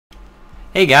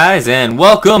Hey guys, and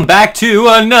welcome back to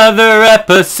another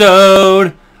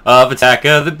episode of Attack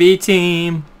of the B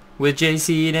Team with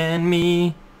J-Seed and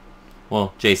me.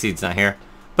 Well, J-Seed's not here,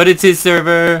 but it's his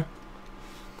server.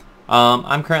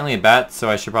 I'm currently a bat, so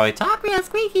I should probably talk real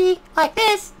squeaky like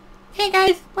this. Hey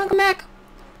guys, welcome back.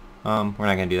 We're not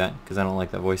gonna do that because I don't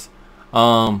like that voice.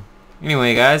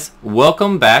 Anyway, guys,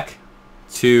 welcome back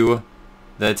to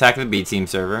the Attack of the B Team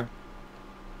server.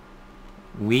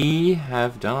 We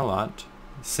have done a lot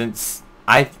since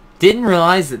I didn't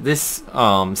realize that this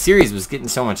series was getting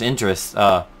so much interest.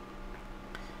 I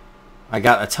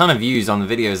got a ton of views on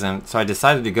the videos, and so I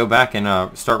decided to go back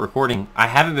and start recording. I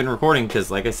haven't been recording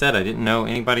because, like I said, I didn't know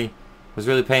anybody was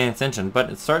really paying attention, but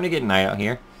it's starting to get night out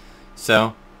here.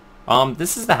 So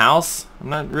this is the house. I'm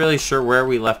not really sure where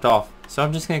we left off, so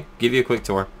I'm just gonna give you a quick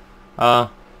tour.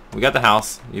 We got the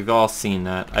house. You've all seen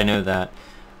that. I know that.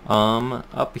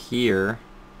 Up here,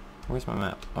 where's my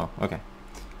map? Oh, okay.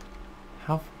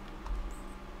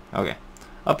 Okay.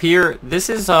 Up here, this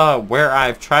is where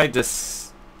I've tried to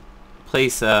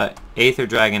place a Aether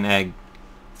Dragon egg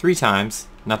 3 times.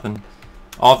 Nothing.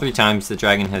 All 3 times the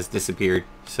dragon has disappeared.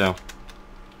 So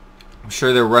I'm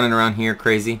sure they're running around here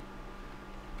crazy.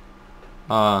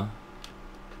 Wow,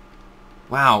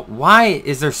 why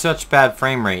is there such bad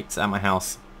frame rates at my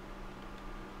house?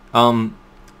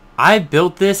 I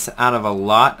built this out of a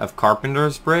lot of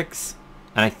carpenter's bricks,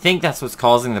 and I think that's what's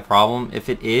causing the problem. If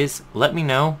it is, let me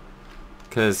know,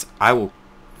 because I will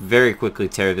very quickly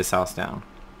tear this house down.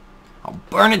 I'll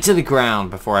burn it to the ground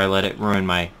before I let it ruin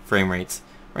my frame rates.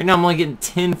 Right now I'm only getting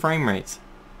 10 frame rates.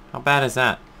 How bad is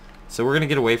that? So we're going to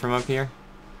get away from up here.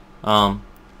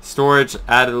 Storage,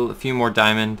 added a few more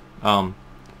diamond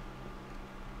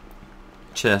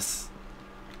chests.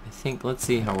 I think, let's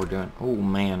see how we're doing. Oh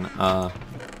man,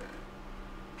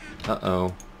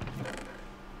 uh-oh.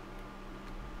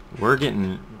 We're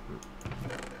getting...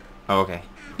 Oh, okay.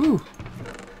 Whew.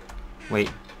 Wait.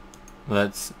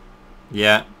 Let's...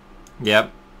 Yeah.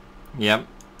 Yep. Yep.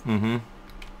 Mm-hmm.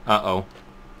 Uh-oh.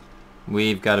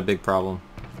 We've got a big problem.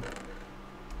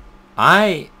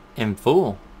 I am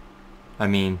full. I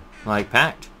mean, like,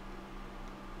 packed.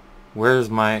 Where's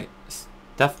my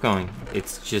stuff going?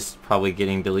 It's just probably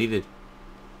getting deleted.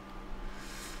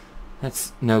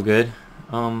 That's no good.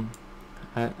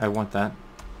 I want that.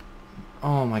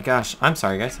 Oh my gosh, I'm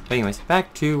sorry guys. But anyways,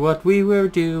 back to what we were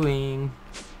doing.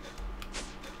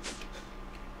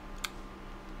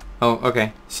 Oh,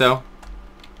 okay. So,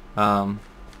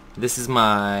 this is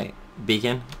my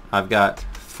beacon. I've got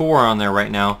 4 on there right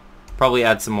now. Probably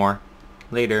add some more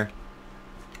later.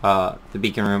 The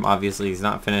beacon room obviously is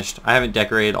not finished. I haven't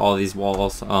decorated all these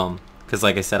walls, because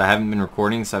like I said, I haven't been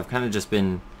recording, so I've kind of just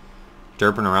been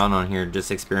derping around on here, just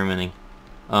experimenting.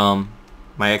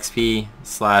 My XP /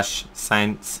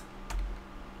 science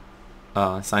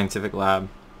scientific lab.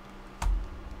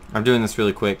 I'm doing this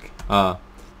really quick.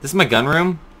 This is my gun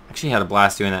room. Actually had a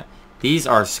blast doing that. These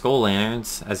are skull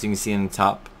lanterns, as you can see in the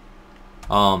top.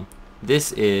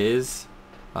 This is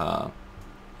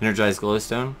energized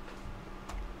glowstone.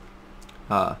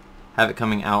 Have it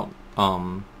coming out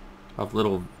of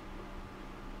little...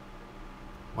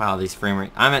 Wow, these frame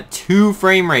rates. I'm at 2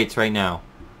 frame rates right now.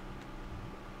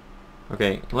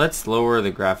 Okay, let's lower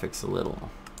the graphics a little,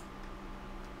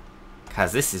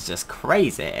 cause this is just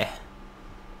crazy.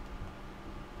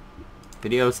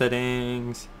 Video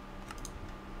settings.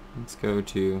 Let's go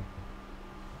to...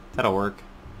 That'll work.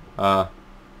 Render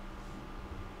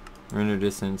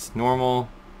distance normal.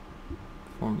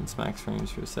 Performance max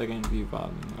frames per second. View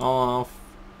bobbing off,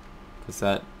 cause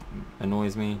that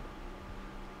annoys me.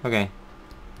 Okay,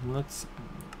 let's...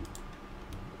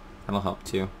 That'll help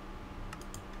too.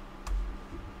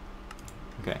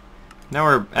 Okay, now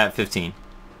we're at 15,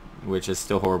 which is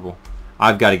still horrible.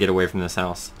 I've got to get away from this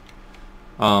house.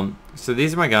 So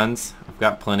these are my guns. I've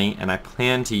got plenty, and I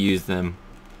plan to use them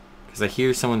because I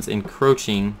hear someone's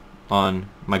encroaching on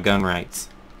my gun rights.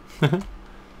 I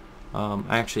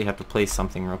actually have to place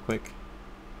something real quick.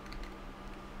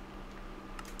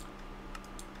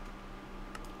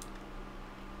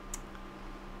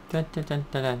 Dun, dun, dun,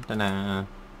 dun, dun, dun, dun.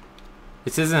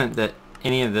 This isn't that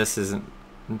any of this isn't...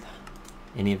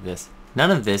 Any of this. None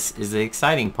of this is the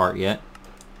exciting part yet.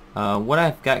 What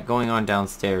I've got going on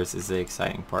downstairs is the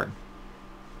exciting part.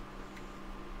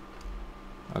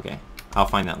 Okay, I'll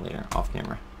find that later, off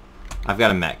camera. I've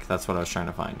got a mech, that's what I was trying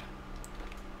to find.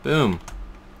 Boom!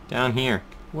 Down here.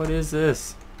 What is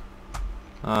this?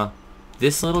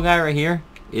 This little guy right here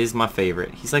is my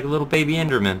favorite. He's like a little baby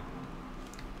Enderman.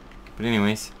 But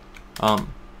anyways,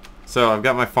 so I've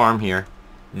got my farm here.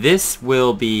 This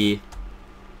will be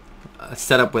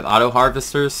set up with auto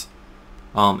harvesters.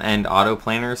 and auto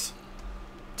planners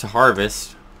to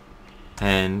harvest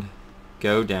and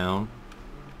go down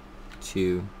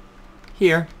to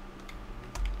here,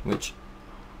 which,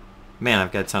 man,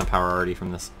 I've got a ton of power already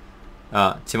from this,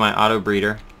 to my auto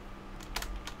breeder,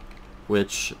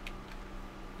 which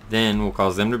then will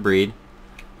cause them to breed.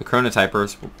 The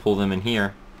chronotypers will pull them in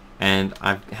here, and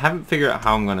I haven't figured out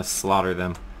how I'm going to slaughter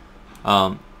them.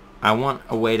 I want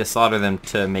a way to slaughter them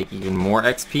to make even more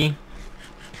XP,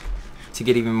 to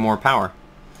get even more power.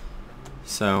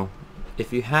 So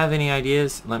if you have any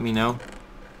ideas, let me know.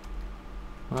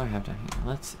 What do I have down here?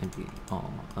 Let's empty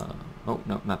all oh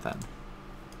no, not that.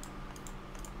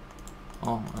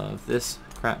 All of this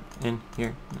crap in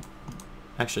here.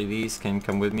 Actually, these can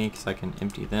come with me because I can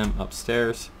empty them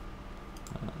upstairs.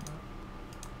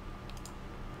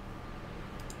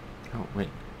 Oh wait.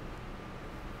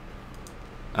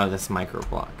 Oh, that's micro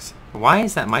blocks. Why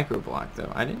is that micro block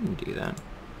though? I didn't do that.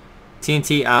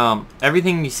 TNT,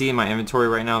 everything you see in my inventory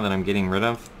right now that I'm getting rid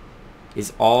of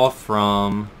is all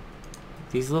from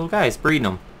these little guys, breeding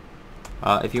them.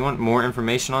 If you want more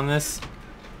information on this,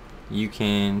 you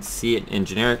can see it in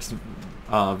Generic's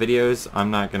videos.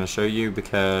 I'm not going to show you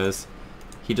because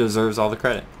he deserves all the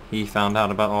credit. He found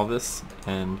out about all this,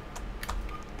 and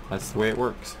that's the way it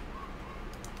works.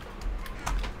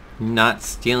 Not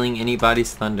stealing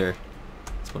anybody's thunder.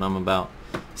 That's what I'm about.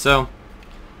 So, I'm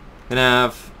going to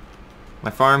have my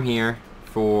farm here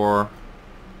for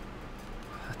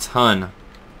a ton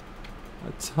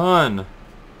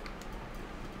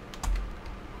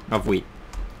of wheat.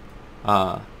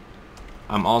 I'm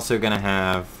also gonna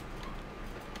have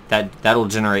that'll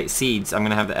generate seeds. I'm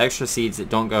gonna have the extra seeds that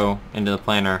don't go into the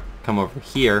planter come over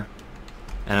here,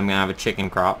 and I'm gonna have a chicken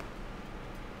crop.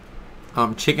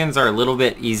 Chickens are a little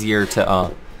bit easier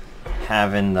to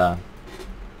have in the,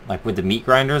 like, with the meat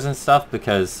grinders and stuff,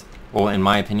 because, well, in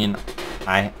my opinion,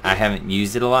 I haven't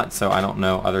used it a lot, so I don't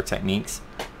know other techniques.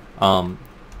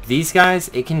 These guys,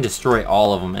 it can destroy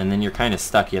all of them, and then you're kind of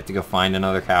stuck. You have to go find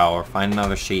another cow, or find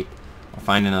another sheep, or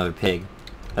find another pig.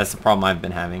 That's the problem I've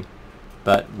been having.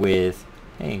 But with,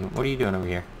 hey, what are you doing over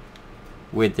here?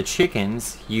 With the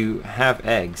chickens, you have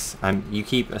eggs. You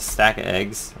keep a stack of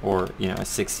eggs, or, you know, a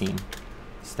 16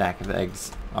 stack of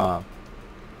eggs. And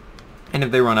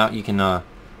if they run out, you can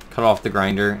cut off the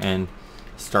grinder and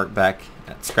start back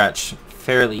at scratch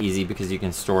fairly easy, because you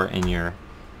can store it in your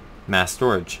mass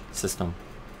storage system.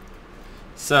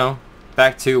 So,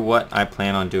 back to what I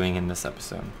plan on doing in this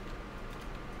episode.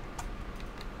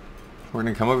 We're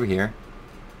going to come over here.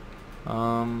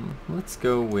 Let's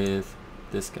go with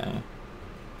this guy.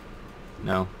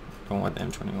 No, don't want the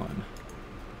M21.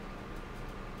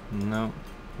 No.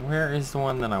 Where is the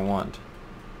one that I want?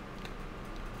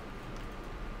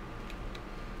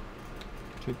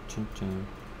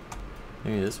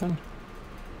 Maybe this one?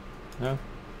 No?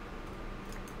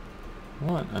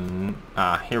 What?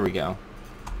 Here we go.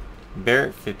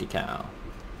 Barrett 50 cal.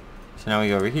 So now we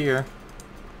go over here.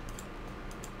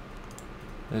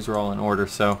 Those are all in order,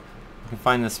 so I can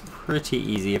find this pretty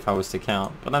easy if I was to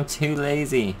count, but I'm too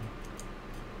lazy.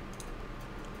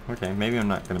 Okay, maybe I'm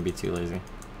not going to be too lazy.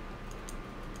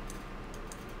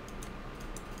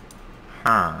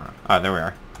 Oh, there we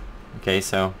are. Okay,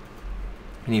 so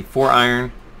I need 4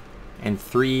 iron and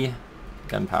 3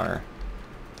 gunpowder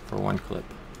for 1 clip.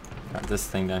 Got this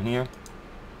thing down here.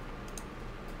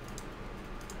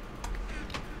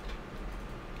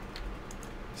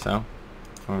 So,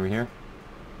 come over here.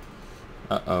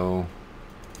 Uh-oh.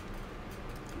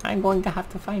 I'm going to have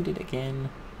to find it again.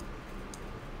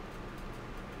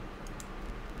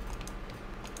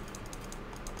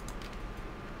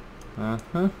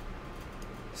 Uh-huh.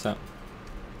 So,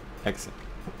 exit.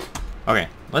 Okay,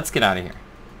 let's get out of here,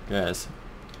 guys.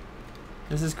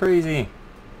 This is crazy.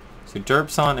 So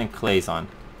Derp's on and Clay's on.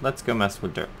 Let's go mess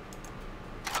with Derp.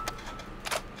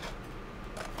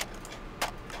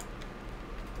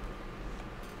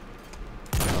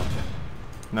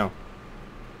 No.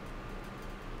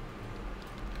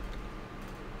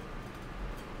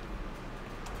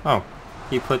 Oh,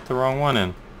 he put the wrong one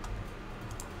in.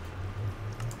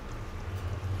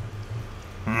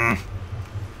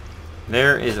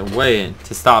 There is a way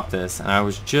to stop this, and I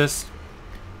was just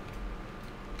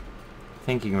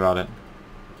thinking about it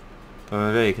the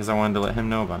other day because I wanted to let him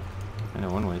know about it. I know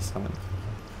one way to stop it.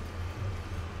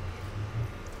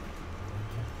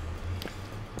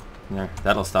 There,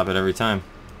 that'll stop it every time.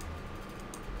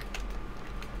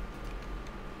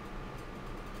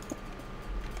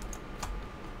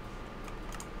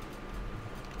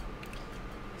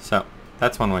 So,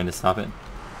 that's one way to stop it.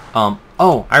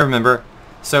 Oh, I remember.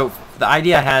 So, the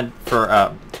idea I had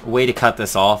for a way to cut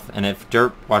this off, and if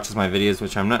Derp watches my videos,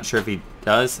 which I'm not sure if he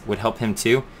does, would help him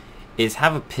too, is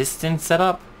have a piston set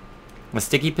up, a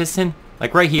sticky piston,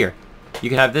 like right here. You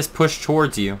could have this push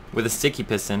towards you with a sticky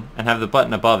piston and have the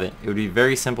button above it. It would be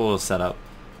very simple to set up,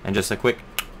 and just a quick,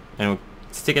 and it would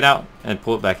stick it out and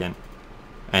pull it back in,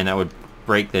 and that would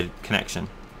break the connection.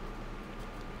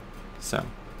 So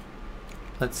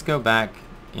let's go back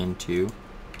into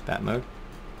bat mode.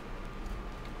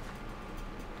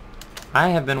 I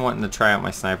have been wanting to try out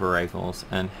my sniper rifles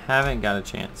and haven't got a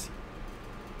chance.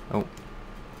 Oh,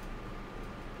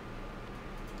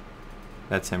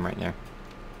 that's him right there.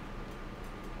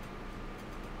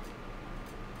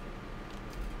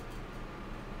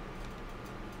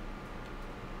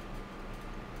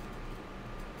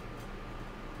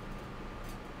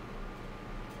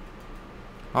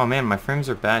 Oh man, my frames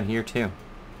are bad here too.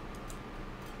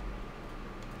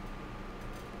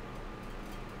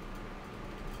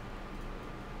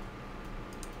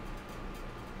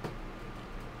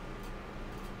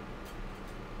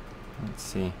 Let's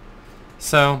see.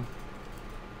 So,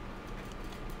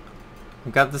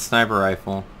 I've got the sniper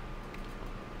rifle,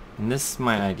 and this is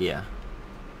my idea.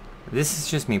 This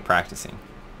is just me practicing.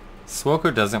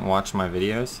 Swoko doesn't watch my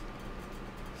videos,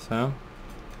 so...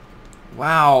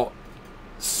 Wow!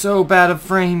 So bad of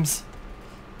frames!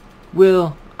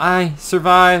 Will I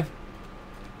survive?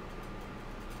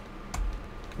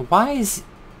 Why is...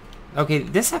 Okay,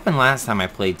 this happened last time I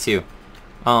played too.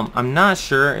 I'm not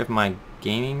sure if my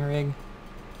gaming rig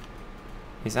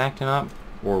is acting up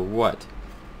or what,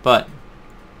 but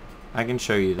I can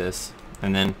show you this,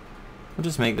 and then we'll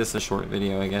just make this a short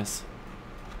video, I guess.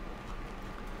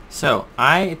 So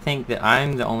I think that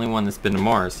I'm the only one that's been to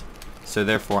Mars, so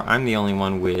therefore I'm the only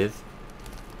one with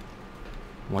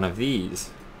one of these.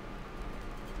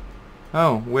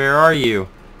 Oh, where are you?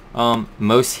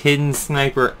 Most hidden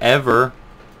sniper ever.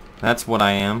 That's what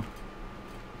I am.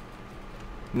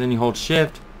 And then you hold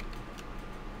shift.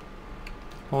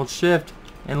 Hold shift,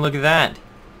 and look at that.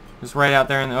 Just right out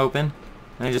there in the open,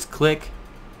 and I just click.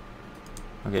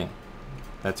 Okay,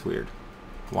 that's weird.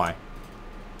 Why?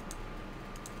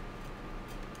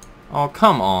 Oh,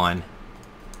 come on.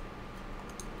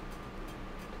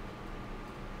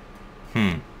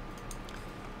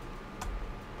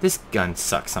 This gun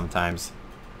sucks sometimes.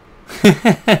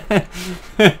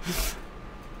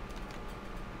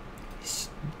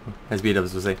 As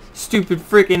B-dubs would say, stupid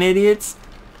freaking idiots.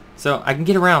 So I can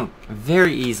get around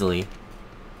very easily.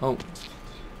 Oh,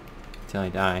 till I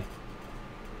die.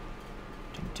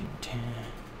 Dun, dun, dun.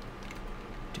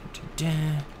 Dun, dun,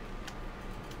 dun.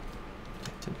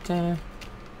 Dun, dun, dun.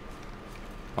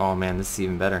 Oh man, this is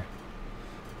even better.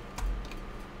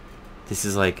 This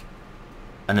is like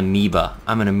an amoeba.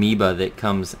 I'm an amoeba that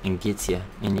comes and gets you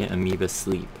in your amoeba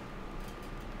sleep.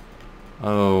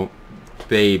 Oh,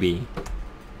 baby.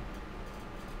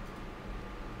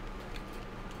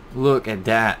 Look at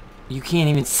that. You can't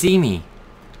even see me.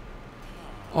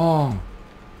 Oh.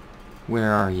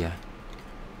 Where are you?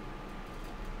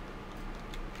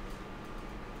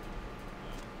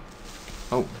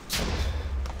 Oh.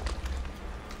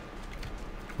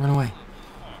 Run away.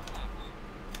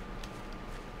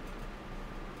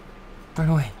 Run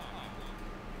away.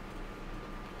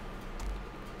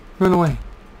 Run away.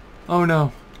 Oh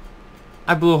no.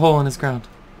 I blew a hole in his ground.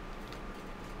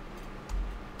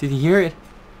 Did he hear it?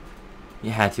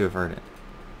 You had to have heard it.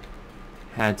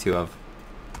 Had to have.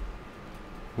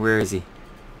 Where is he?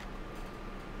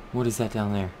 What is that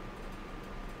down there?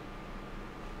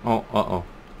 Oh, uh-oh.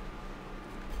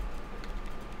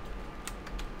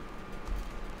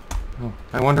 Oh,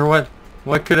 I wonder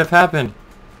what could have happened.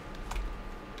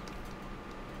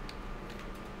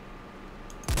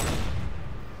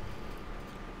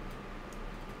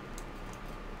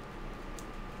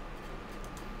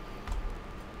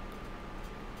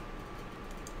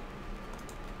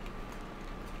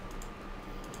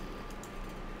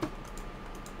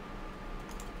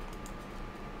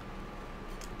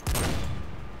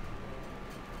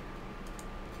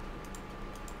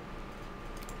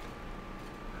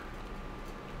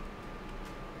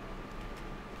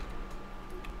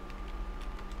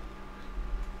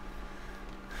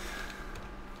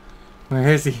 Where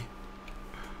is he?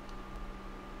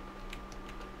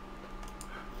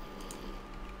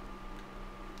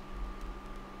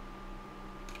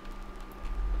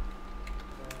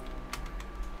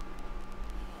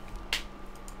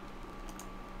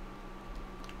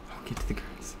 Oh, get to the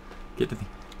grass. Get to the...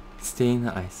 Stay in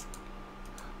the ice.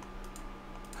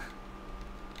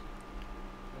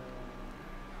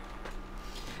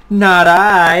 Not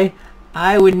I.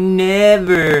 I would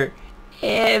never,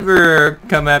 ever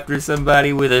come after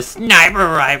somebody with a sniper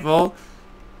rifle.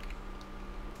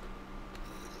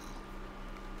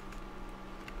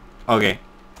 Okay.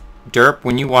 Derp,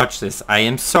 when you watch this, I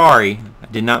am sorry. I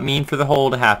did not mean for the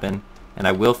hole to happen. And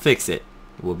I will fix it.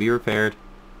 It will be repaired.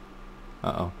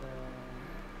 Uh-oh.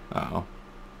 Uh-oh.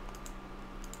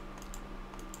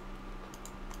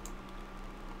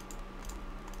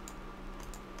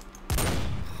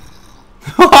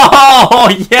 Oh,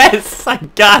 yes! I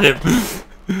got him!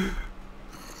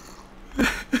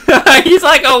 He's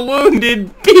like a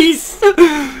wounded beast!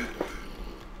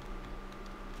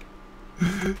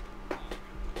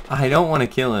 I don't want to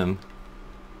kill him.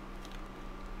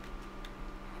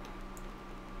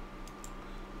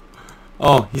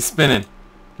 Oh, he's spinning.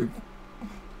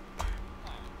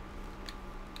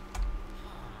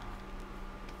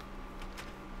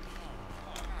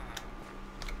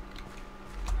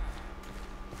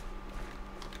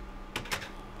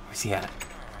 Where's he at?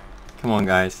 Come on,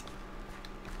 guys.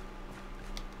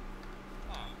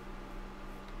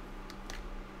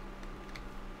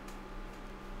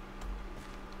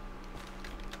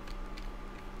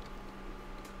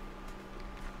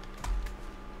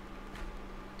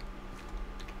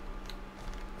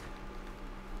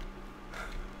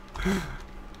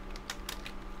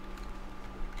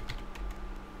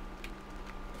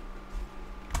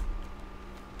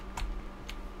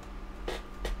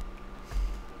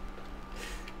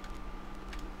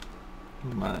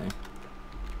 My.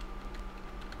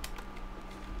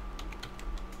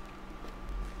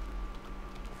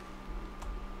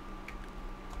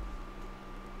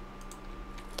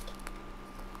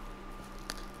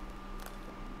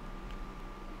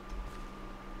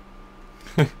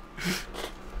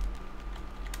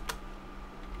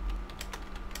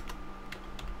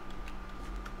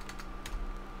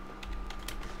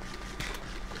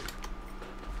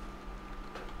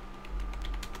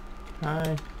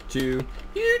 Hi to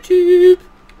YouTube.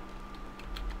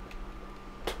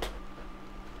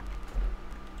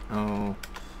 Oh,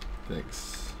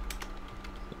 fix.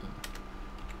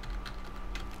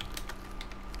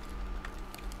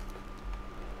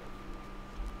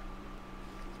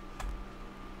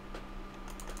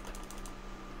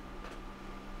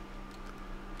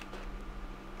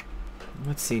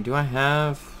 Let's see. Do I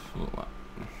have?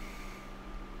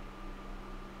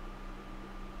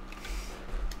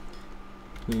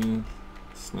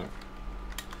 Snow.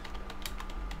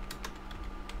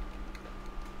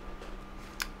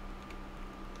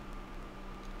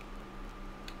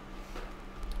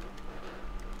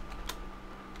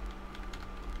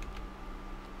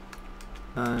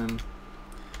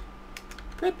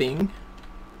 Prepping.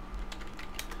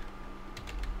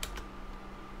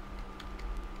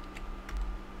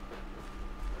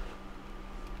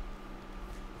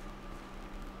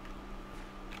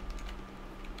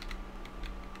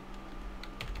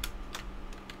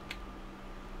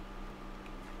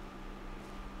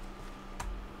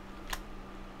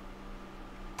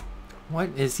 What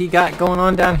is he got going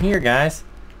on down here, guys?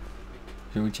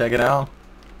 Should we check it out?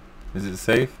 Is it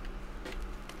safe?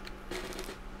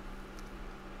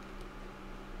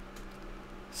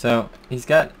 So, he's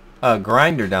got a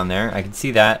grinder down there. I can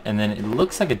see that. And then it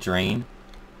looks like a drain.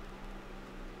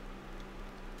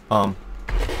 Crap.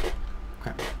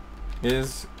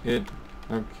 Is it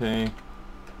okay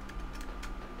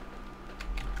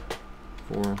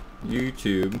for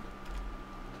YouTube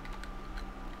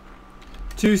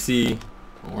to see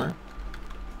more?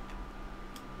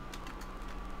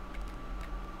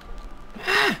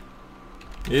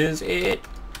 Is it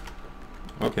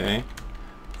okay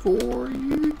for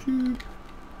YouTube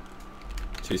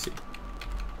to see?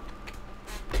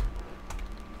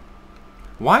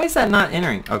 Why is that not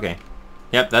entering? Okay.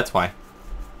 Yep, that's why.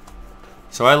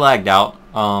 So I lagged out.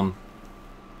 I'll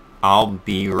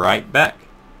be right back.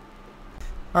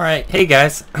 Alright, hey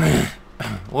guys.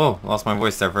 Whoa, lost my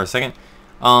voice there for a second.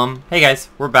 Hey guys,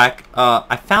 we're back.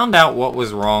 I found out what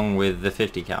was wrong with the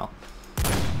 50 cal.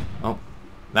 Oh,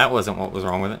 that wasn't what was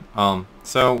wrong with it.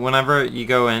 So whenever you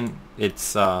go in,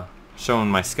 it's showing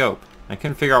my scope. I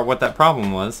couldn't figure out what that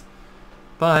problem was,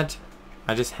 but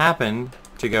I just happened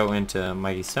to go into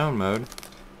Mighty Stone mode,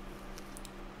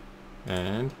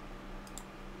 and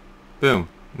boom,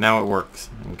 now it works.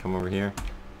 I can come over here,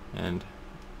 and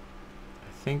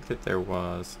I think that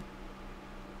there's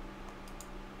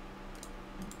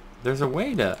a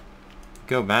way to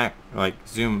go back, like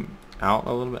zoom out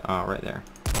a little bit. Oh, right there.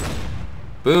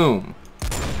 Boom.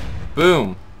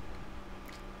 Boom.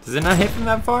 Does it not hit from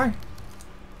that far?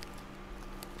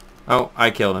 Oh, I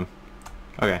killed him.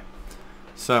 Okay.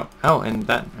 So, oh, and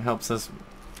that helps us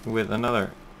with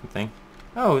another thing.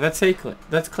 Oh, that's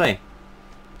clay.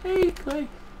 Hey, Clay.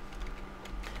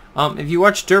 If you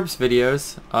watch Derp's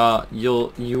videos,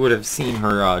 you would have seen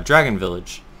her Dragon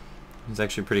Village. It's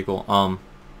actually pretty cool.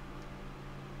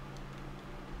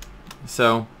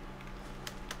 So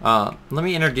let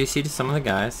me introduce you to some of the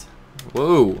guys.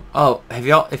 Whoa! Oh, if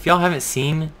y'all haven't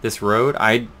seen this road,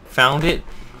 I found it,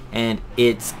 and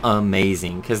it's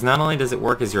amazing. Because not only does it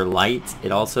work as your light,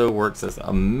 it also works as an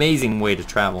amazing way to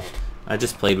travel. I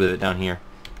just played with it down here,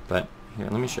 but here,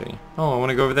 let me show you. Oh, I want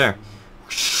to go over there.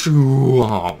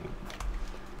 I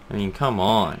mean, come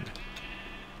on.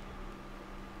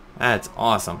 That's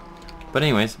awesome. But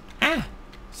anyways,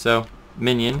 so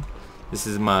minion. This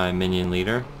is my minion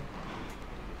leader,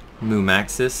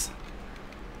 Mumaxis.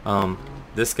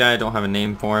 This guy, I don't have a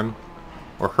name for him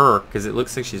or her because it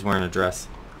looks like she's wearing a dress,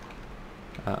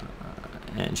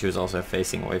 and she was also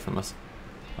facing away from us.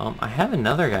 I have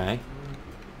another guy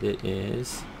that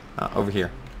is over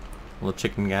here, little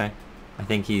chicken guy. I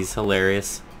think he's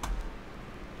hilarious.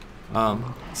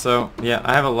 So yeah,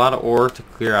 I have a lot of ore to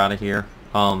clear out of here,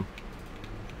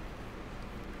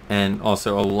 and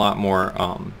also a lot more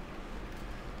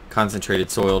concentrated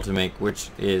soil to make, which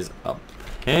is a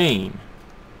pain.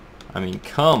 I mean,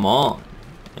 come on,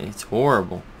 it's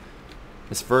horrible.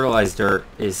 This fertilized dirt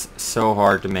is so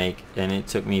hard to make, and it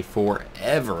took me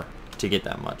forever to get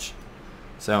that much.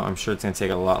 So I'm sure it's gonna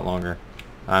take a lot longer.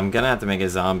 I'm gonna have to make a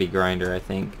zombie grinder, I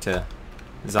think,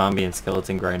 zombie and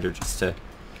skeleton grinder, just to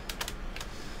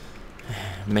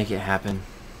make it happen.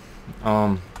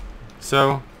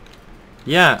 So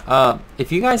yeah,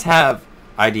 if you guys have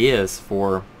ideas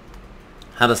for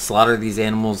how to slaughter these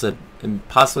animals and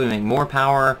possibly make more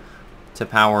power to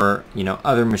power, you know,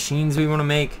 other machines we want to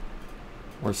make,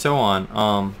 or so on,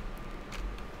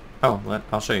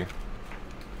 I'll show you.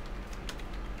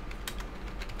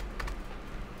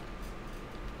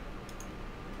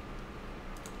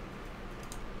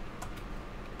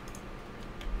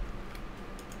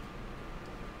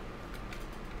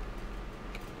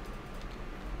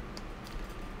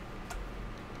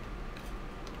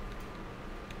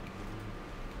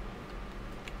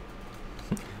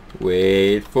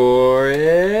 Wait for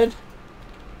it.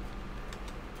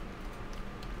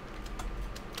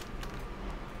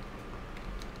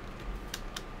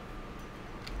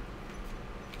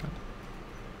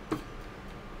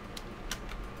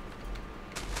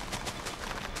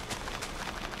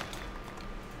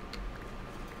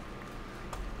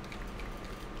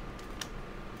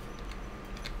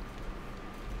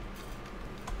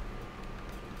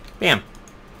 Bam.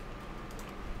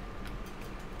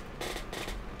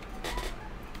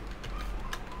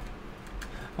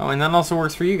 Oh, and that also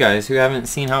works for you guys who haven't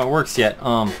seen how it works yet.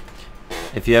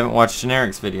 If you haven't watched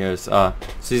Generic's videos, so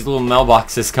these little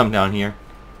mailboxes come down here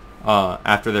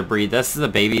after they breed. This is the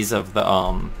babies of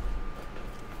the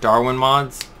Darwin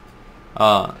mods.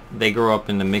 They grow up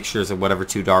in the mixtures of whatever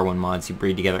two Darwin mods you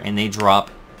breed together, and they drop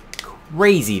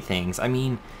crazy things. I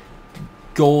mean,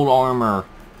 gold armor,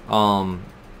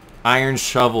 iron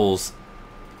shovels,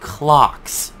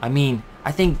 clocks. I mean,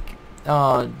 I think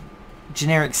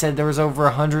Generic said there was over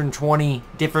 120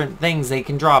 different things they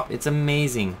can drop. It's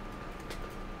amazing.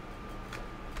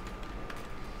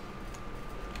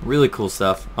 Really cool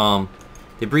stuff.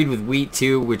 They breed with wheat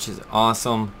too, which is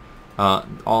awesome.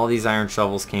 All these iron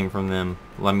shovels came from them.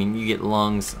 I mean, you get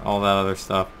lungs, all that other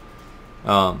stuff.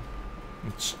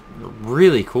 It's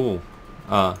really cool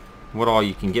what all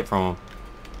you can get from them.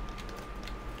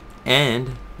 And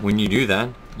when you do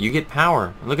that, you get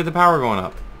power. Look at the power going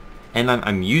up. And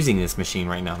I'm using this machine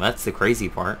right now. That's the crazy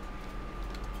part.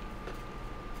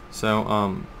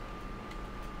 So,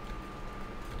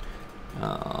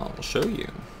 I'll show you.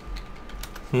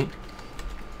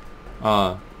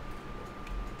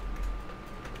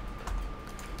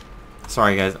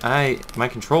 Sorry guys, my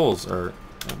controls are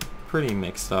pretty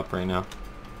mixed up right now.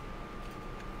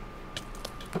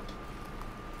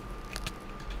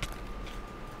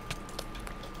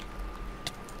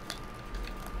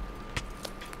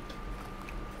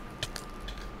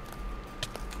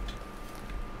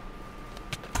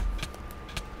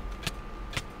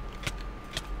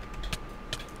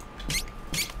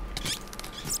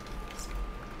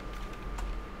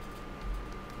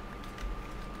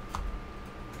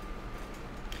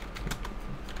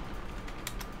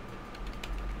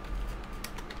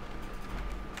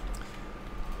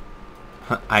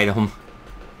 Item.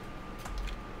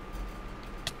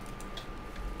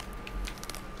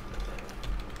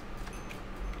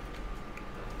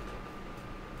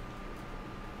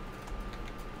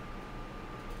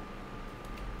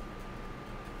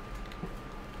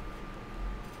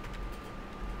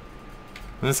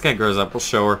 When this guy grows up, we'll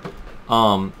show her.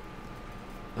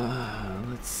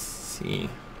 Let's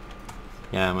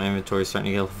Yeah, my inventory's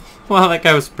starting to get... Wow, that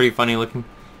guy was pretty funny looking.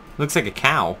 Looks like a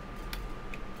cow.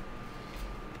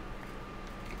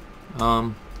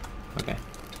 Okay.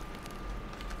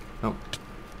 Oh.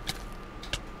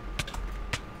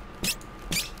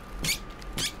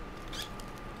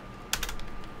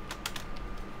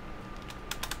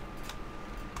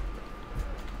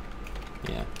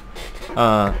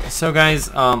 Yeah. So guys,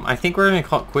 I think we're gonna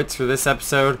call it quits for this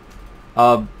episode.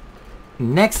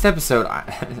 Next episode,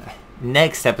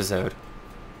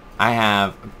 I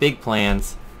have big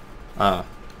plans.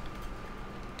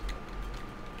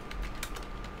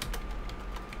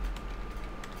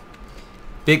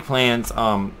 Big plans.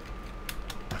 I'll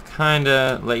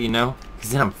kinda let you know,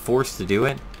 because then I'm forced to do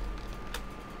it.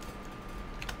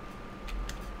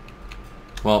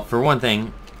 Well, for one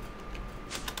thing,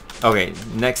 okay,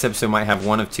 next episode might have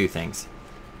one of two things.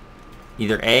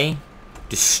 Either A,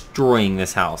 destroying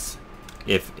this house,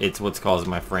 if it's what's causing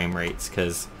my frame rates,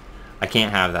 because I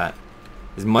can't have that.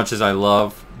 As much as I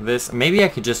love this, maybe I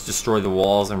could just destroy the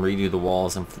walls and redo the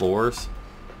walls and floors.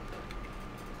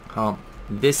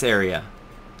 This area,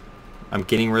 I'm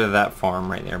getting rid of that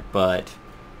farm right there, but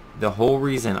the whole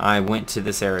reason I went to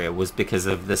this area was because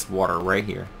of this water right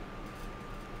here.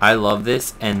 I love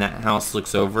this, and that house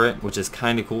looks over it, which is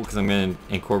kind of cool because I'm going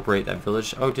to incorporate that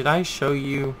village. Oh, did I show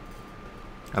you?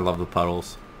 I love the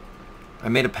puddles. I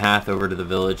made a path over to the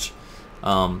village.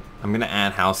 I'm going to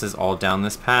add houses all down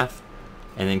this path,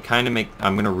 and then kind of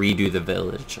I'm going to redo the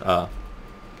village.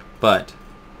 But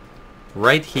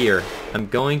right here, I'm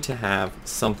going to have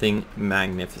something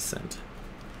magnificent.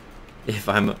 If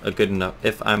I'm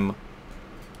if I'm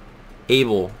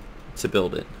able to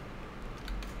build it,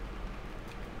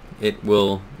 it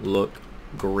will look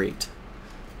great.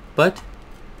 But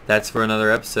that's for another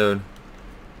episode.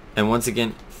 And once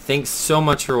again, thanks so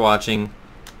much for watching,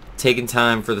 taking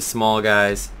time for the small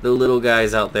guys, the little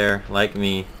guys out there like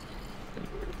me.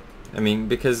 I mean,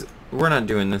 because we're not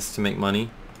doing this to make money.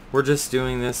 We're just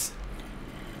doing this.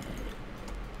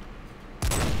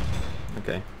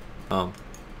 Okay. Hold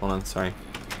on, sorry.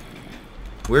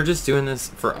 We're just doing this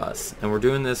for us, and we're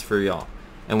doing this for y'all.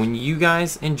 And when you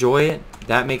guys enjoy it,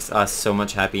 that makes us so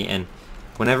much happy. And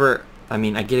whenever, I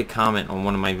mean, I get a comment on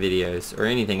one of my videos or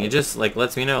anything, it just like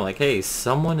lets me know, like, hey,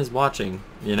 someone is watching.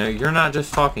 You know, you're not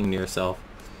just talking to yourself.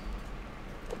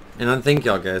 And I thank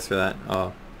y'all guys for that.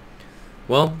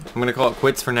 Well, I'm gonna call it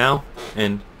quits for now.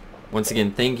 And once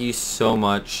again, thank you so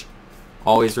much.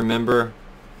 Always remember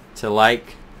to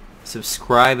like,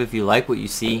 subscribe if you like what you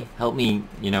see. Help me,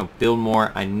 you know, build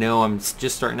more. I know I'm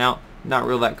just starting out. Not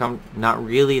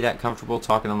really that comfortable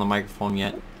talking on the microphone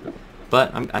yet,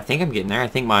 but I think I'm getting there. I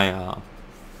think my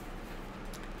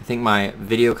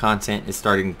video content is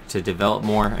starting to develop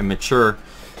more and mature.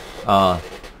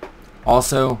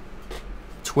 Also,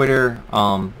 Twitter.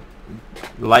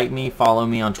 Like me, follow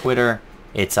me on Twitter.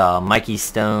 It's Mikey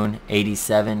Stone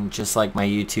 87, just like my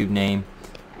YouTube name.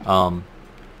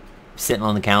 Sitting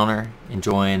on the counter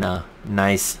enjoying a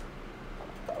nice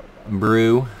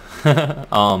brew.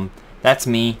 That's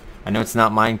me. I know it's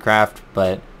not Minecraft,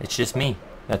 but it's just me.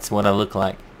 That's what I look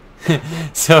like.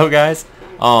 So guys,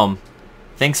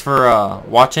 thanks for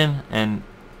watching, and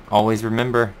always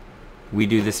remember, we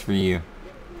do this for you.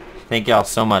 Thank y'all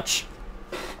so much.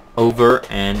 Over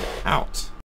and out.